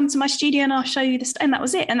you want to come to my studio and I'll show you this. And that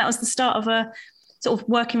was it. And that was the start of a sort of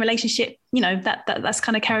working relationship, that's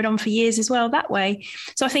kind of carried on for years as well that way.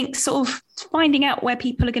 So I think sort of finding out where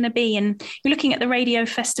people are going to be, and you're looking at the Radio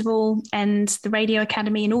Festival and the Radio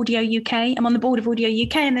Academy and Audio UK. I'm on the board of Audio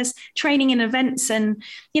UK, and there's training and events, and,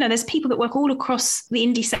 there's people that work all across the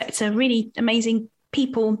indie sector, really amazing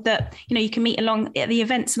people that, you can meet along at the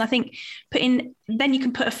events. And I think then you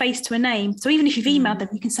can put a face to a name. So even if you've emailed them,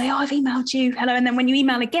 you can say, oh, I've emailed you, hello. And then when you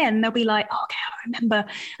email again, they'll be like, oh, okay,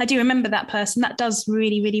 I do remember that person. That does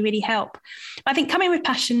really, really, really help. But I think coming with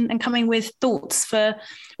passion and coming with thoughts for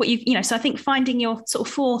what so I think finding your sort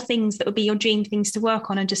of 4 things that would be your dream things to work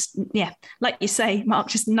on, and just, like you say, Mark,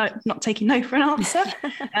 just not taking no for an answer.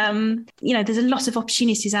 There's a lot of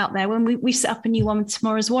opportunities out there. When we set up a new one with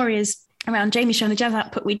Tomorrow's Warriors, around Jamie showing the jazz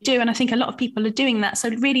output we do. And I think a lot of people are doing that. So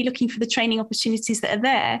really looking for the training opportunities that are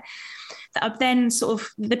there, that are then sort of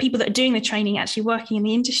the people that are doing the training actually working in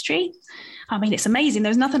the industry. I mean, it's amazing. There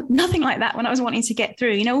was nothing like that when I was wanting to get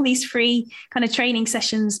through, all these free kind of training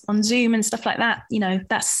sessions on Zoom and stuff like that.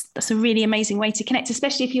 That's a really amazing way to connect,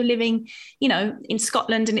 especially if you're living, in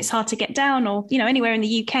Scotland and it's hard to get down, or, anywhere in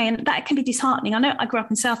the UK. And that can be disheartening. I know I grew up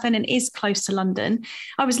in Southend and it is close to London.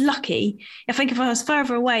 I was lucky. I think if I was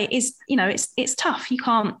further away, it's tough. You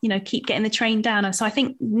can't, keep getting the train down. And so I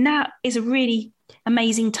think now is a really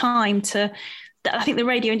amazing time I think the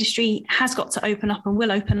radio industry has got to open up and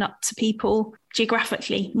will open up to people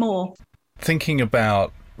geographically more. Thinking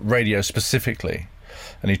about radio specifically,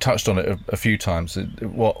 and you touched on it a few times,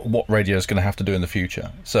 what radio is going to have to do in the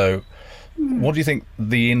future. So what do you think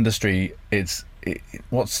the industry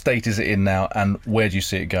what state is it in now, and where do you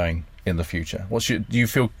see it going in the future? Do you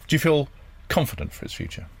feel confident for its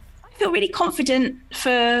future? I feel really confident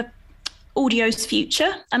for audio's future,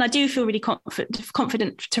 and I do feel really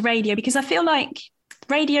confident to radio, because I feel like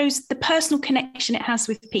radio's the personal connection it has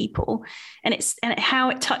with people, and how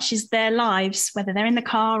it touches their lives, whether they're in the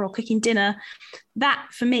car or cooking dinner. That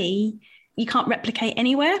for me, you can't replicate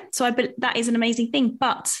anywhere. So that is an amazing thing,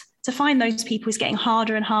 but to find those people is getting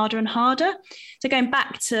harder and harder and harder. So going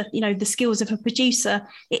back to, the skills of a producer,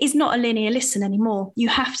 it is not a linear listen anymore. You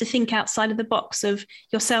have to think outside of the box of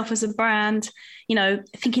yourself as a brand,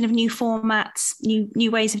 thinking of new formats,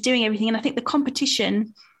 new ways of doing everything. And I think the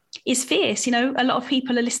competition is fierce. A lot of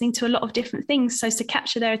people are listening to a lot of different things. So to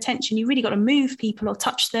capture their attention, you really got to move people or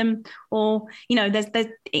touch them, or,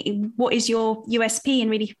 what is your USP,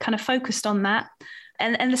 and really kind of focused on that.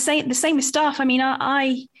 and the same with staff. I mean,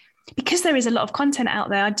 I because there is a lot of content out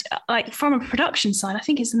there, like from a production side, I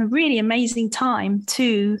think it's a really amazing time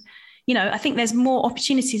to, I think there's more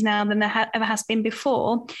opportunities now than there ever has been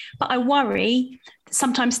before. But I worry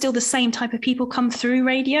sometimes still the same type of people come through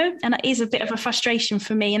radio. And that is a bit of a frustration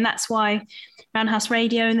for me. And that's why Roundhouse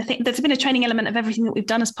Radio, and I think there's been a training element of everything that we've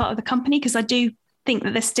done as part of the company, because I do think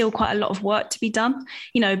that there's still quite a lot of work to be done,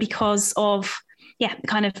 because of,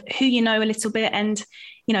 kind of who a little bit, and,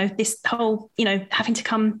 this whole, having to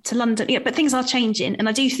come to London. But things are changing. And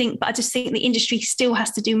I just think the industry still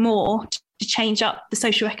has to do more to change up the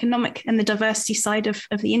socioeconomic and the diversity side of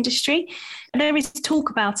the industry. And there is talk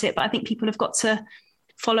about it, but I think people have got to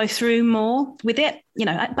follow through more with it.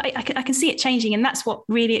 I can see it changing, and that's what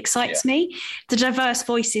really excites me. The diverse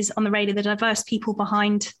voices on the radio, the diverse people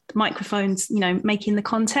behind the microphones, making the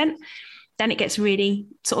content. Then it gets really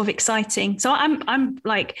sort of exciting. So I'm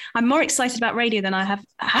more excited about radio than I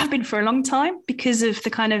have been for a long time, because of the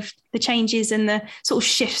kind of the changes and the sort of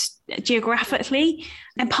shifts geographically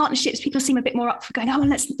and partnerships. People seem a bit more up for going,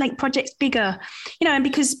 let's make projects bigger, and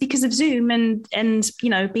because of Zoom and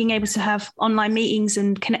being able to have online meetings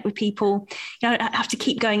and connect with people. I have to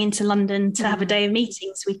keep going into London to have a day of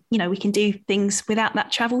meetings. We can do things without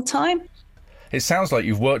that travel time. It sounds like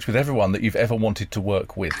you've worked with everyone that you've ever wanted to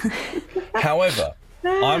work with. However,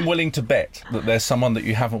 I'm willing to bet that there's someone that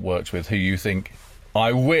you haven't worked with who you think,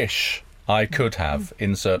 I wish I could have,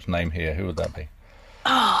 insert name here. Who would that be?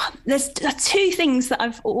 There's two things that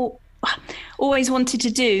I've always wanted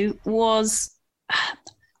to do.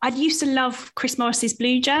 I used to love Chris Morris's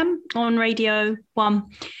Blue Jam on Radio 1.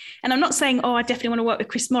 And I'm not saying, I definitely want to work with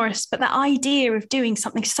Chris Morris, but that idea of doing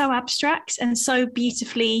something so abstract and so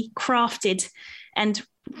beautifully crafted and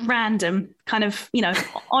random, kind of,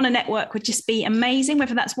 on a network would just be amazing.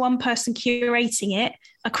 Whether that's one person curating it,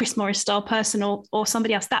 a Chris Morris style person, or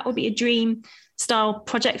somebody else, that would be a dream style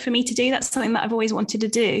project for me to do. That's something that I've always wanted to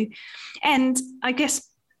do. And I guess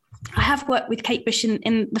I have worked with Kate Bush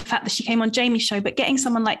in the fact that she came on Jamie's show, but getting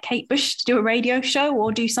someone like Kate Bush to do a radio show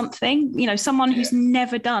or do something, someone who's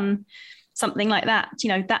never done something like that,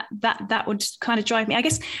 that would kind of drive me. I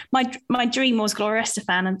guess my dream was Gloria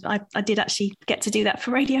Estefan, and I did actually get to do that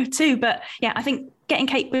for radio too. But I think getting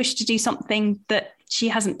Kate Bush to do something that she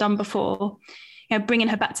hasn't done before, bringing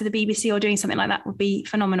her back to the BBC or doing something like that would be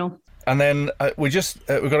phenomenal. And then we've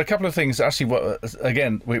got a couple of things. Actually,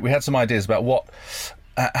 again, we had some ideas about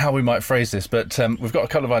how we might phrase this, but we've got a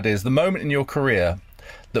couple of ideas. The moment in your career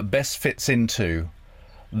that best fits into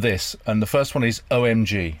this, and the first one is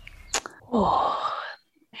OMG.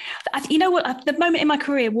 You know what? The moment in my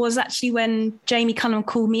career was actually when Jamie Cullum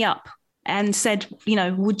called me up and said,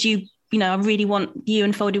 would you, I really want you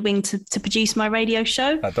and Folded Wing to produce my radio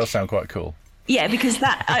show. That does sound quite cool. Yeah, because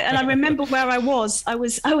I remember where I was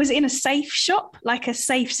in a safe shop, like a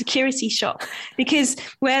safe security shop, because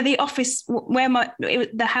where the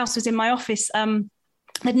house was in my office,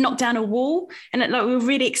 they'd knocked down a wall and we were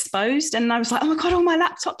really exposed. And I was like, oh my God, all my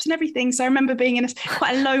laptops and everything. So I remember being in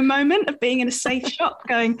quite a low moment of being in a safe shop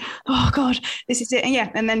going, oh God, this is it.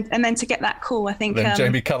 And then to get that call, I think. Then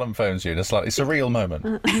Jamie Cullum phones you in a slightly surreal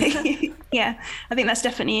moment. Yeah, I think that's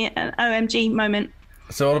definitely an OMG moment.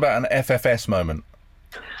 So what about an FFS moment?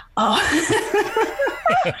 Oh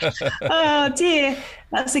dear,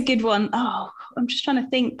 that's a good one. I'm just trying to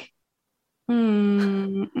think.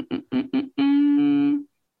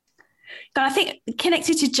 But I think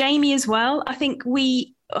connected to Jamie as well. I think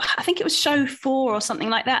it was show 4 or something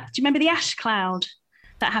like that. Do you remember the ash cloud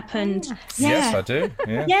that happened? Yes, I do.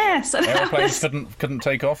 Yeah. Yeah, so airplanes couldn't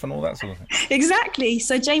take off and all that sort of thing. Exactly.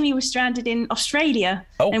 So Jamie was stranded in Australia,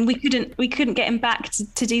 and we couldn't get him back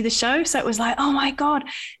to do the show. So it was like, oh my God.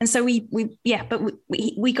 And so we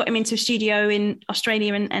got him into a studio in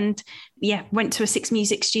Australia and went to a 6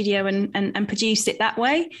 Music studio and produced it that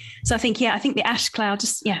way. So I think the ash cloud,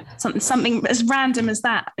 just something as random as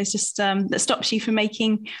that is just that stops you from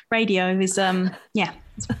making radio is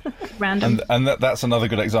it's random. And that's another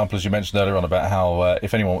good example, as you mentioned earlier on, about how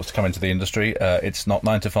if anyone wants to come into the industry, it's not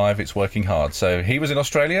 9 to 5, it's working hard. So he was in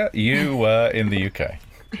Australia, you were in the UK.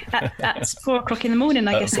 That's 4 o'clock in the morning,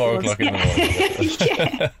 I guess. 4 o'clock in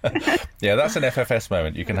the morning. Yeah, that's an FFS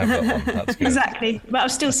moment. You can have that one. That's good. Exactly. But I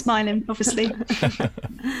was still smiling, obviously.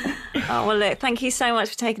 Well, look, thank you so much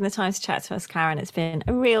for taking the time to chat to us, Karen. It's been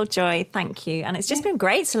a real joy. Thank you. And it's just been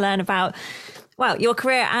great to learn about, your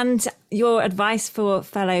career and your advice for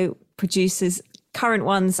fellow producers, current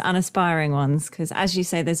ones and aspiring ones. Because as you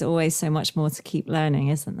say, there's always so much more to keep learning,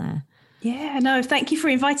 isn't there? Yeah, no, thank you for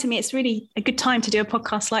inviting me. It's really a good time to do a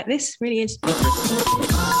podcast like this. It really is.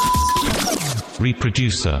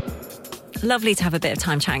 Reproducer. Lovely to have a bit of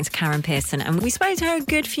time chatting to Karen Pearson. And we spoke to her a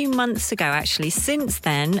good few months ago, actually. Since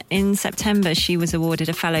then, in September, she was awarded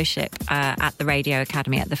a fellowship at the Radio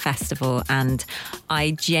Academy at the festival. And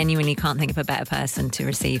I genuinely can't think of a better person to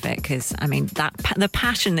receive it because, I mean, the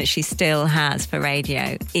passion that she still has for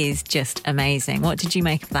radio is just amazing. What did you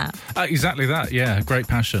make of that? Exactly that, yeah. Great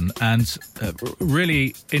passion. And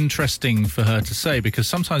really interesting for her to say, because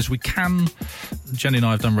sometimes Jenny and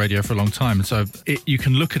I have done radio for a long time, and so you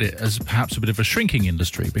can look at it as perhaps a bit of a shrinking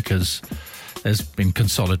industry because there's been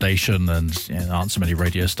consolidation and there aren't so many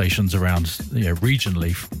radio stations around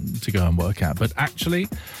regionally to go and work at. But actually,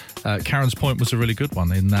 Karen's point was a really good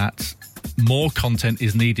one in that more content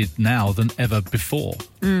is needed now than ever before.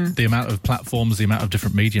 The amount of platforms, the amount of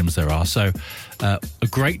different mediums there are. So a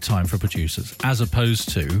great time for producers, as opposed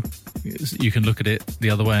to you can look at it the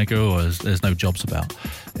other way and go, oh, there's no jobs about.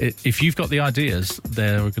 If you've got the ideas,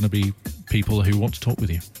 there are going to be people who want to talk with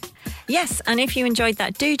you. Yes, and if you enjoyed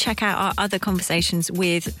that, do check out our other conversations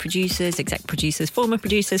with producers, exec producers, former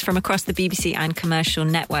producers from across the BBC and commercial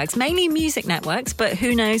networks, mainly music networks, but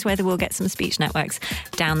who knows whether we'll get some speech networks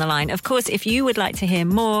down the line. Of course, if you would like to hear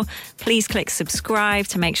more, please click subscribe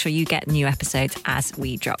to make sure you get new episodes as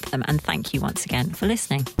we drop them. And thank you once again for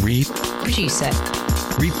listening. Reproducer.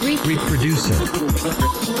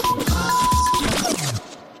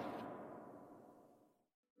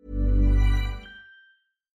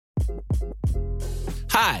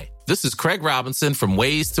 Hi, this is Craig Robinson from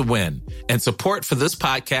Ways to Win, and support for this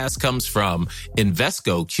podcast comes from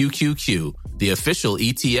Invesco QQQ, the official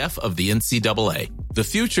ETF of the NCAA. The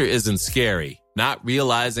future isn't scary. Not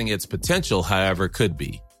realizing its potential, however, could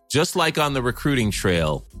be. Just like on the recruiting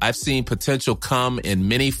trail, I've seen potential come in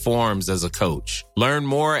many forms as a coach. Learn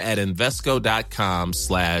more at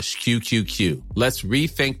Invesco.com/QQQ. Let's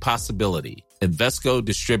rethink possibility. Invesco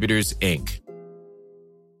Distributors, Inc.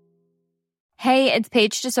 Hey, it's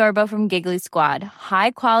Paige DeSorbo from Giggly Squad.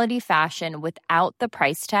 High quality fashion without the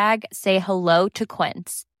price tag. Say hello to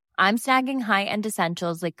Quince. I'm snagging high-end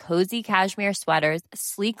essentials like cozy cashmere sweaters,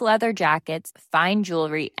 sleek leather jackets, fine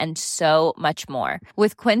jewelry, and so much more.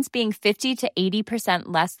 With Quince being 50 to 80%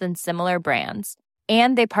 less than similar brands.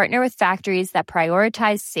 And they partner with factories that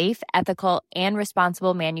prioritize safe, ethical, and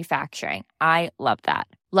responsible manufacturing. I love that.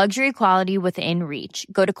 Luxury quality within reach.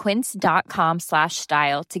 Go to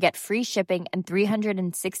quince.com/style to get free shipping and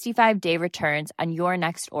 365-day returns on your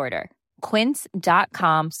next order.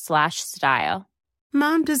 Quince.com/style.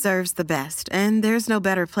 Mom deserves the best, and there's no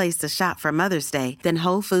better place to shop for Mother's Day than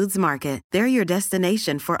Whole Foods Market. They're your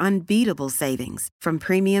destination for unbeatable savings, from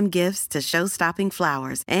premium gifts to show-stopping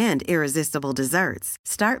flowers and irresistible desserts.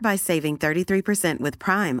 Start by saving 33% with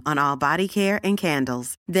Prime on all body care and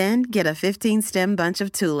candles. Then get a 15-stem bunch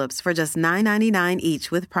of tulips for just $9.99 each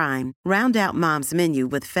with Prime. Round out Mom's menu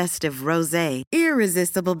with festive rosé,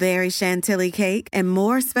 irresistible berry chantilly cake, and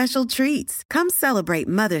more special treats. Come celebrate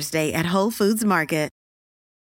Mother's Day at Whole Foods Market.